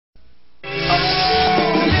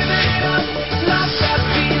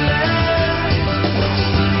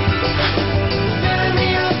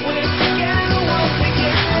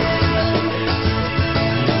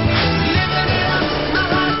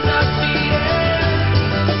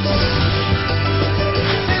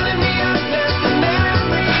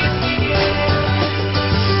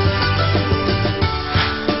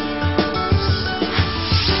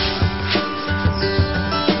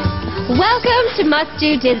Must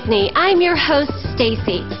Do Disney. I'm your host,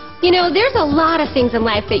 Stacy. You know, there's a lot of things in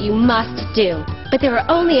life that you must do, but there are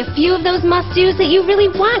only a few of those must-dos that you really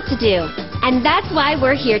want to do. And that's why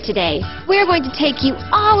we're here today. We're going to take you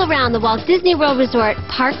all around the Walt Disney World Resort,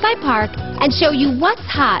 park by park, and show you what's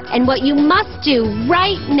hot and what you must do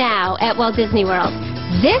right now at Walt Disney World.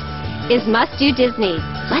 This is Must Do Disney.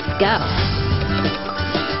 Let's go.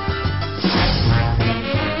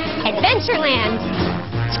 Adventureland.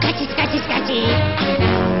 Scratchy, scratchy, scratchy.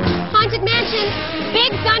 Haunted Mansion.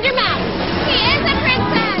 Big Thunder Mountain. She is a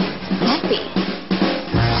princess. Effie.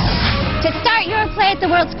 To start your play at the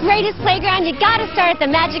world's greatest playground, you gotta start at the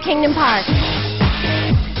Magic Kingdom Park.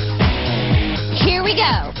 Here we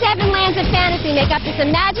go. 7 lands of fantasy make up this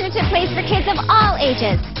imaginative place for kids of all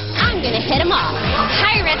ages. I'm gonna hit them all.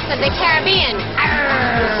 Pirates of the Caribbean.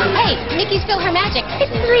 Arr. Hey, Mickey's PhilharMagic.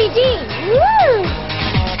 It's 3D. Woo!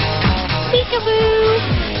 Peekaboo.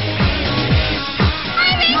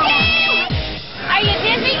 Hi, Mickey! Are you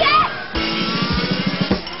dizzy yet?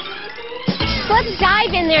 Let's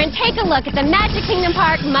dive in there and take a look at the Magic Kingdom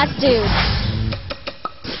Park must-dos.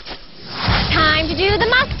 Time to do the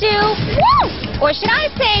must-do. Woo! Or should I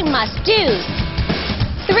say must-dos?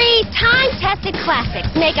 3 time-tested classics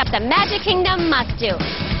make up the Magic Kingdom must-do.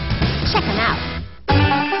 Check them out.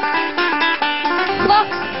 Look,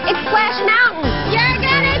 it's Splash Mountain. You're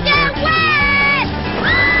gonna get wet!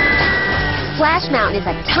 Splash Mountain is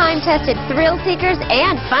a time-tested thrill-seekers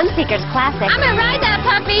and fun-seekers classic. I'm gonna ride that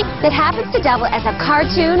puppy! That happens to double as a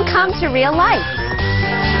cartoon come to real life.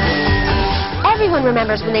 Everyone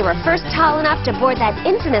remembers when they were first tall enough to board that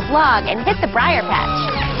infamous log and hit the briar patch.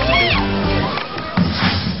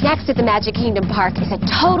 Next at the Magic Kingdom Park is a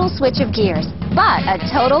total switch of gears, but a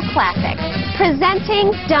total classic.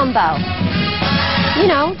 Presenting Dumbo. You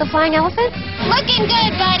know, the flying elephant? Looking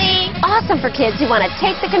good, buddy! Awesome for kids who want to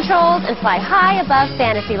take the controls and fly high above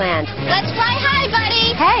Fantasyland. Let's fly high,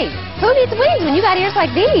 buddy! Hey, who needs wings when you got ears like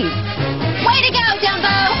these? Way to go,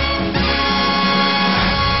 Dumbo!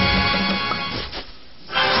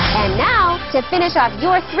 And now, to finish off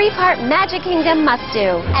your 3-part Magic Kingdom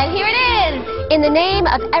must-do. And here it is! In the name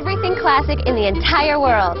of everything classic in the entire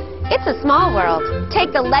world. It's a small world.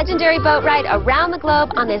 Take the legendary boat ride around the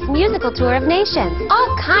globe on this musical tour of nations.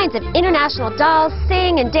 All kinds of international dolls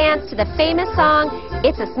sing and dance to the famous song,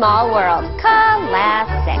 It's a Small World.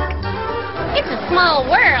 Classic. It's a small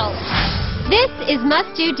world. This is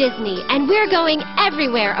Must Do Disney, and we're going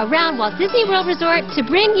everywhere around Walt Disney World Resort to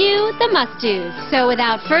bring you the must-dos. So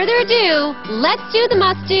without further ado, let's do the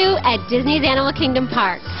must-do at Disney's Animal Kingdom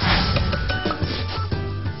Park.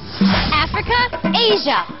 Africa,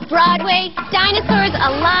 Asia, Broadway, dinosaurs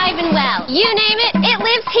alive and well. You name it, it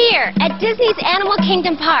lives here at Disney's Animal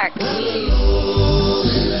Kingdom Park.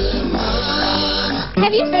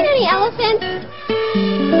 Have you seen any elephants?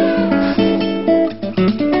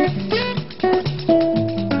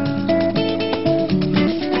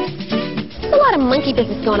 There's a lot of monkey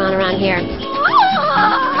business going on around here.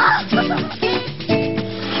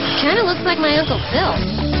 Kind of looks like my Uncle Phil.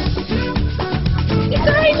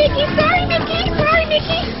 Sorry, Mickey! Sorry, Mickey! Sorry,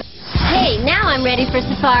 Mickey! Hey, now I'm ready for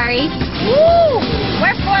safari. Woo!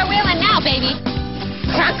 We're 4-wheeling now, baby.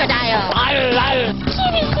 Crocodile.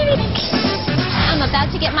 I'm about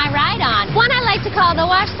to get my ride on. One I like to call the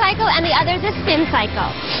wash cycle and the other the spin cycle.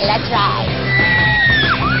 Let's ride.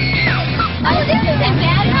 Oh, this isn't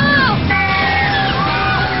bad. Oh!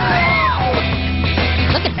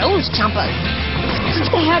 Look at those chompers. This is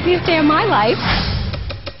the happiest day of my life.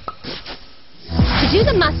 To do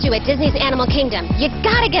the must-do at Disney's Animal Kingdom, you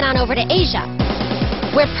gotta get on over to Asia.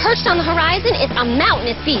 Where perched on the horizon is a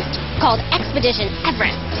mountainous beast called Expedition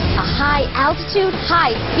Everest. A high-altitude,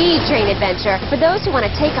 high-speed train adventure for those who want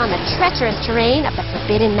to take on the treacherous terrain of the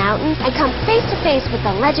Forbidden Mountains and come face-to-face with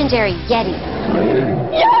the legendary Yeti.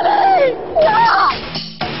 Yeti! Ah!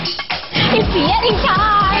 It's Yeti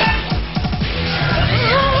time!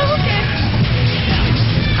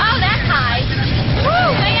 Oh, that's high. Woo,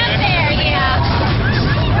 way up there, yeah.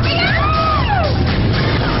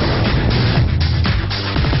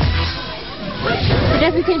 There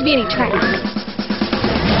doesn't seem to be any tracks.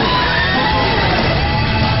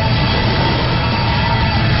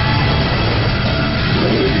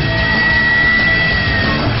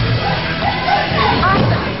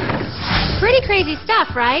 Awesome. Pretty crazy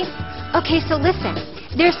stuff, right? Okay, so listen.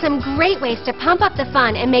 There's some great ways to pump up the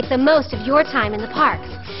fun and make the most of your time in the parks.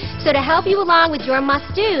 So to help you along with your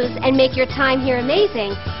must-dos and make your time here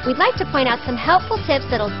amazing, we'd like to point out some helpful tips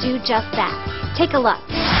that'll do just that. Take a look.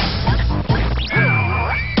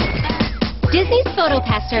 Disney's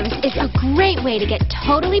PhotoPass service is a great way to get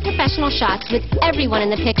totally professional shots with everyone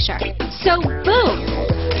in the picture. So, boom!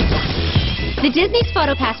 The Disney's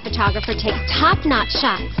PhotoPass photographer takes top-notch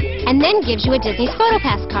shots and then gives you a Disney's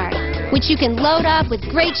PhotoPass card, which you can load up with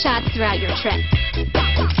great shots throughout your trip.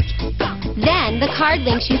 Then, the card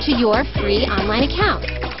links you to your free online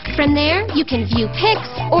account. From there, you can view pics,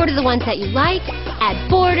 order the ones that you like, add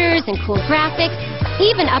borders and cool graphics,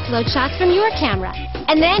 even upload shots from your camera,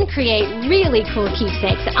 and then create really cool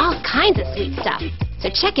keepsakes and all kinds of sweet stuff.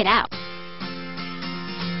 So check it out.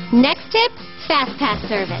 Next tip, FastPass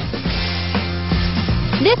service.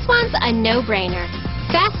 This one's a no-brainer.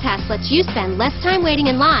 FastPass lets you spend less time waiting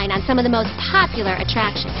in line on some of the most popular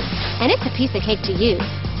attractions, and it's a piece of cake to use.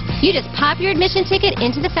 You just pop your admission ticket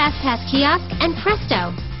into the FastPass kiosk, and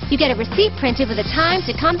presto! You get a receipt printed with a time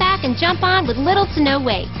to come back and jump on with little to no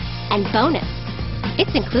wait. And bonus,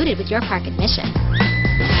 it's included with your park admission.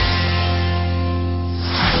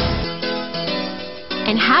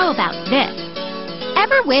 And how about this?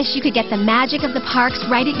 Ever wish you could get the magic of the parks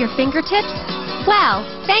right at your fingertips? Well,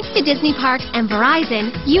 thanks to Disney Parks and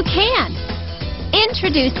Verizon, you can!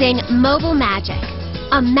 Introducing Mobile Magic,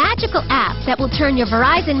 a magical app that will turn your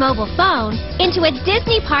Verizon mobile phone into a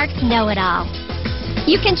Disney Parks know-it-all.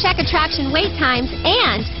 You can check attraction wait times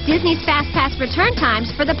and Disney's FastPass return times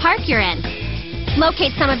for the park you're in.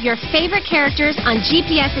 Locate some of your favorite characters on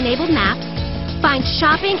GPS-enabled maps, find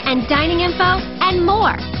shopping and dining info, and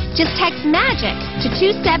more. Just text MAGIC to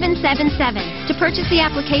 2777 to purchase the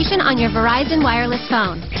application on your Verizon wireless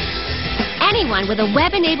phone. Anyone with a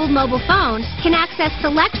web-enabled mobile phone can access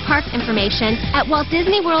select park information at Walt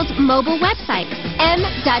Disney World's mobile website,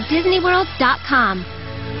 m.disneyworld.com.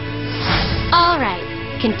 All right,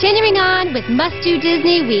 continuing on with Must Do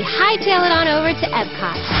Disney, we hightail it on over to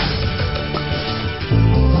Epcot.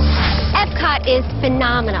 Epcot is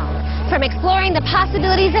phenomenal. From exploring the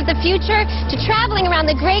possibilities of the future to traveling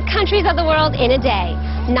around the great countries of the world in a day.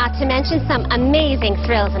 Not to mention some amazing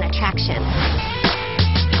thrills and attractions.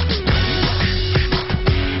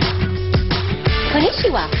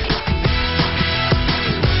 Konnichiwa.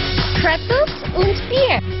 Pretzels und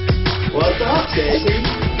Bier. What's up, Stacy?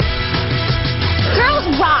 Girls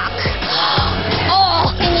rock.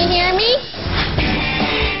 Oh, can you hear me?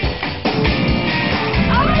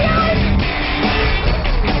 Oh my God.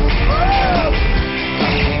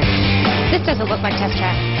 This doesn't look like Test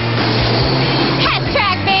Track. Test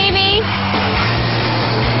Track, baby!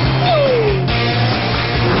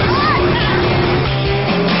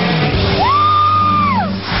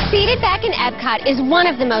 Seated back in Epcot is one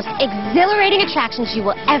of the most exhilarating attractions you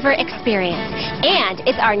will ever experience. And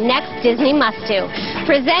it's our next Disney must-do.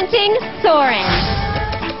 Presenting Soarin'.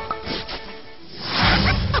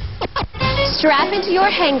 Strap into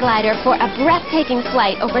your hang glider for a breathtaking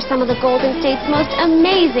flight over some of the Golden State's most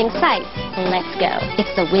amazing sights. Let's go.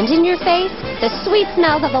 It's the wind in your face, the sweet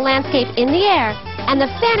smells of the landscape in the air, and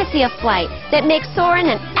the fantasy of flight that makes Soarin'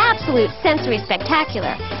 an absolute sensory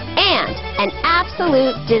spectacular and an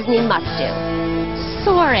absolute Disney must-do.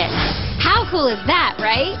 Soarin'. How cool is that,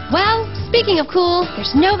 right? Well, speaking of cool,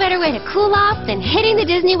 there's no better way to cool off than hitting the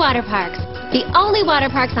Disney water parks. The only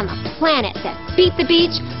water parks on the planet that beat the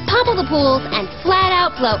beach, pummel the pools, and flat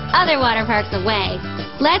out blow other water parks away.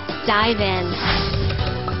 Let's dive in.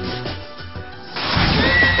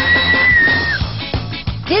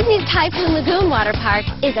 Disney's Typhoon Lagoon Water Park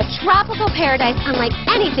is a tropical paradise unlike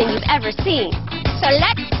anything you've ever seen. So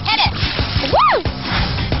let's hit it! Woo!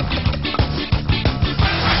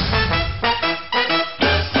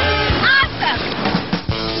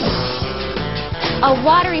 A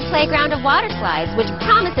watery playground of water slides, which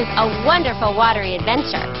promises a wonderful watery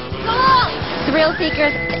adventure. Cool! Thrill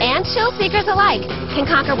seekers and chill seekers alike can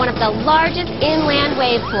conquer one of the largest inland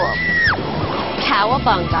wave pools.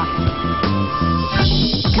 Cowabunga.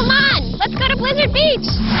 Come on, let's go to Blizzard Beach!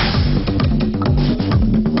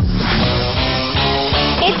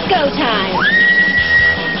 It's go time!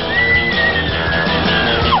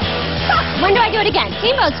 When do I do it again?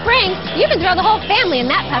 Steamboat Springs? You can throw the whole family in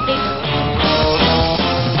that puppy.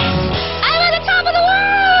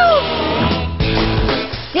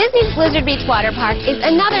 Disney's Blizzard Beach Water Park is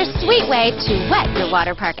another sweet way to whet your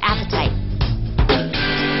water park appetite.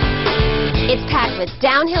 It's packed with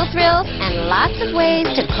downhill thrills and lots of ways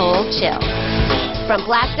to cold chill. From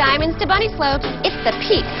Black Diamonds to Bunny Slopes, it's the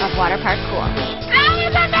peak of water park cool. That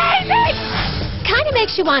is amazing! Kind of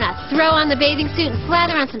makes you want to throw on the bathing suit and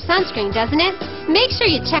slather on some sunscreen, doesn't it? Make sure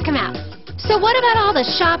you check them out. So what about all the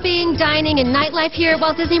shopping, dining, and nightlife here at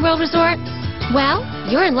Walt Disney World Resort? Well,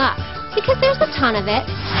 you're in luck, because there's a ton of it.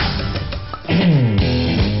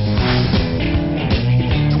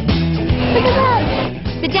 Look at that.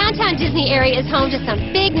 The downtown Disney area is home to some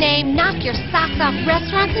big-name, knock-your-socks-off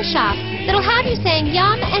restaurants and shops that'll have you saying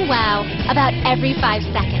yum and wow about every 5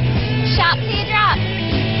 seconds. Shop till you drop.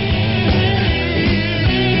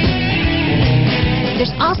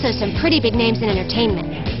 There's also some pretty big names in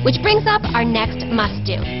entertainment, which brings up our next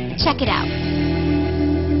must-do. Check it out.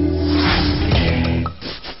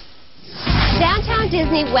 Downtown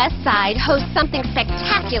Disney West Side hosts something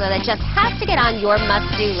spectacular that just has to get on your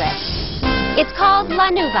must-do list. It's called La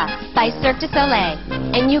Nuva by Cirque du Soleil,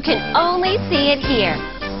 and you can only see it here.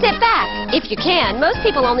 Sit back, if you can. Most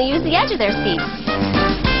people only use the edge of their seats.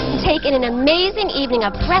 Take in an amazing evening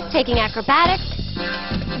of breathtaking acrobatics,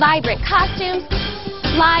 vibrant costumes,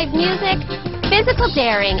 live music, physical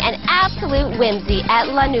daring, and absolute whimsy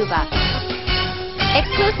at La Nuva.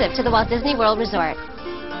 Exclusive to the Walt Disney World Resort.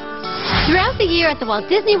 Throughout the year at the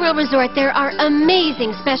Walt Disney World Resort, there are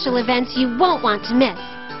amazing special events you won't want to miss.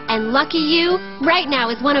 And lucky you, right now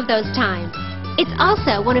is one of those times. It's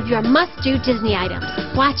also one of your must-do Disney items.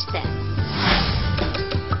 Watch this.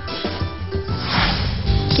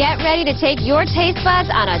 Get ready to take your taste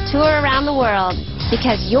buds on a tour around the world,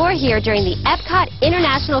 because you're here during the Epcot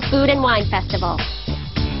International Food and Wine Festival.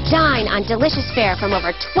 Dine on delicious fare from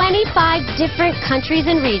over 25 different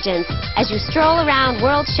countries and regions as you stroll around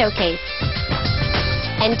World Showcase.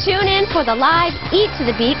 And tune in for the live Eat to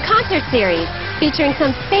the Beat concert series, featuring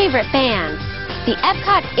some favorite bands. The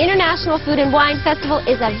Epcot International Food and Wine Festival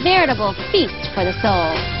is a veritable feast for the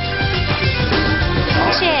soul.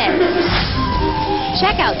 Cheers!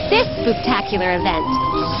 Check out this spooktacular event.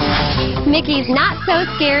 Mickey's Not So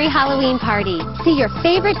Scary Halloween Party. See your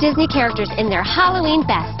favorite Disney characters in their Halloween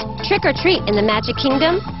best. Trick or treat in the Magic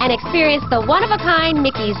Kingdom and experience the one-of-a-kind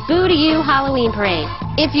Mickey's Boo to You Halloween Parade.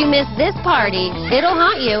 If you miss this party, it'll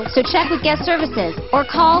haunt you, so check with guest services or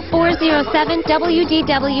call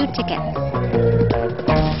 407-WDW-TICKETS.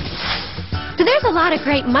 So there's a lot of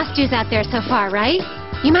great must-dos out there so far, right?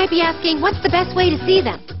 You might be asking, what's the best way to see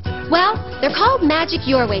them? Well, they're called Magic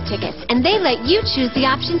Your Way tickets, and they let you choose the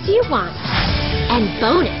options you want. And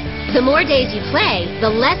bonus, the more days you play, the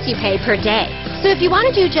less you pay per day. So if you want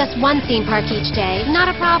to do just one theme park each day, not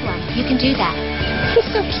a problem. You can do that. He's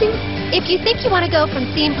so cute. If you think you want to go from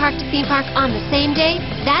theme park to theme park on the same day,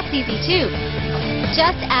 that's easy too.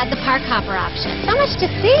 Just add the park hopper option. So much to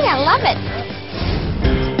see. I love it.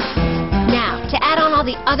 Now, to add on all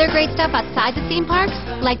the other great stuff outside the theme parks,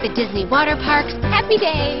 like the Disney Water Parks, Happy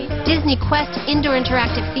Days, Disney Quest Indoor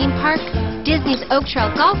Interactive Theme Park, Disney's Oak Trail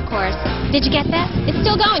Golf Course, did you get that? It's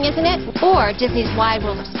still going, isn't it? Or Disney's Wide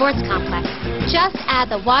World of Sports Complex. Just add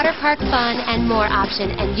the water park fun and more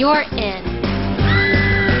option, and you're in.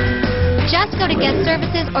 Just go to guest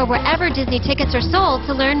services or wherever Disney tickets are sold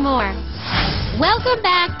to learn more. Welcome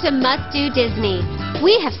back to Must Do Disney.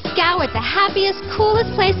 We have scoured the happiest, coolest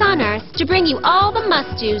place on earth to bring you all the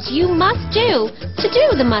must-dos you must do to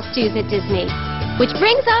do the must-dos at Disney. Which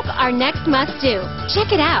brings up our next must-do. Check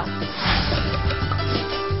it out.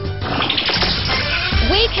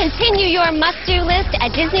 We continue your must-do list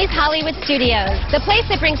at Disney's Hollywood Studios, the place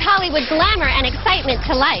that brings Hollywood glamour and excitement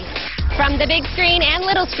to life. From the big screen and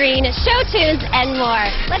little screen, show tunes, and more.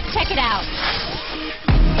 Let's check it out.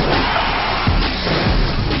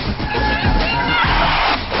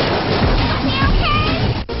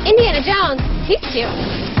 Indiana Jones, he's cute.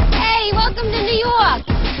 Hey, welcome to New York.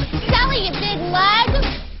 Sully, you big lug.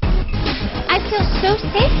 I feel so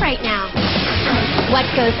safe right now. What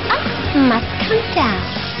goes up must come down.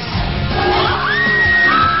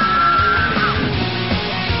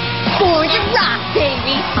 For the rock,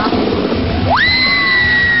 baby.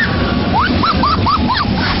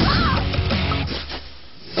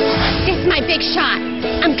 This is my big shot.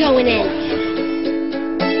 I'm going in.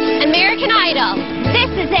 American Idol.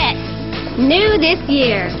 This is it. New this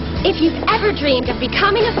year. If you've ever dreamed of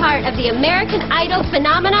becoming a part of the American Idol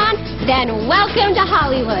phenomenon, then welcome to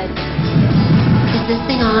Hollywood. Is this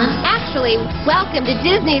thing on? Actually, welcome to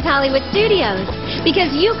Disney's Hollywood Studios,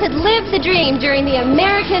 because you could live the dream during the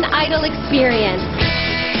American Idol experience.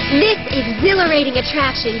 This exhilarating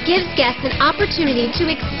attraction gives guests an opportunity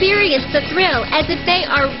to experience the thrill as if they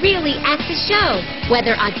are really at the show,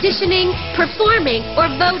 whether auditioning, performing, or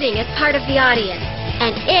voting as part of the audience.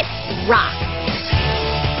 And it rocks.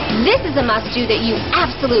 This is a must-do that you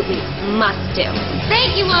absolutely must do.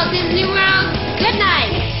 Thank you, Walt Disney World. Good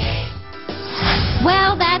night.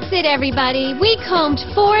 Well, that's it, everybody. We combed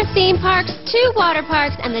 4 theme parks, 2 water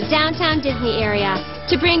parks, and the downtown Disney area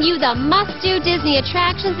to bring you the must-do Disney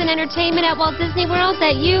attractions and entertainment at Walt Disney World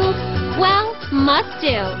that you, well, must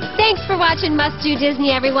do. Thanks for watching Must Do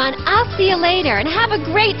Disney, everyone. I'll see you later, and have a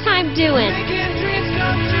great time doing.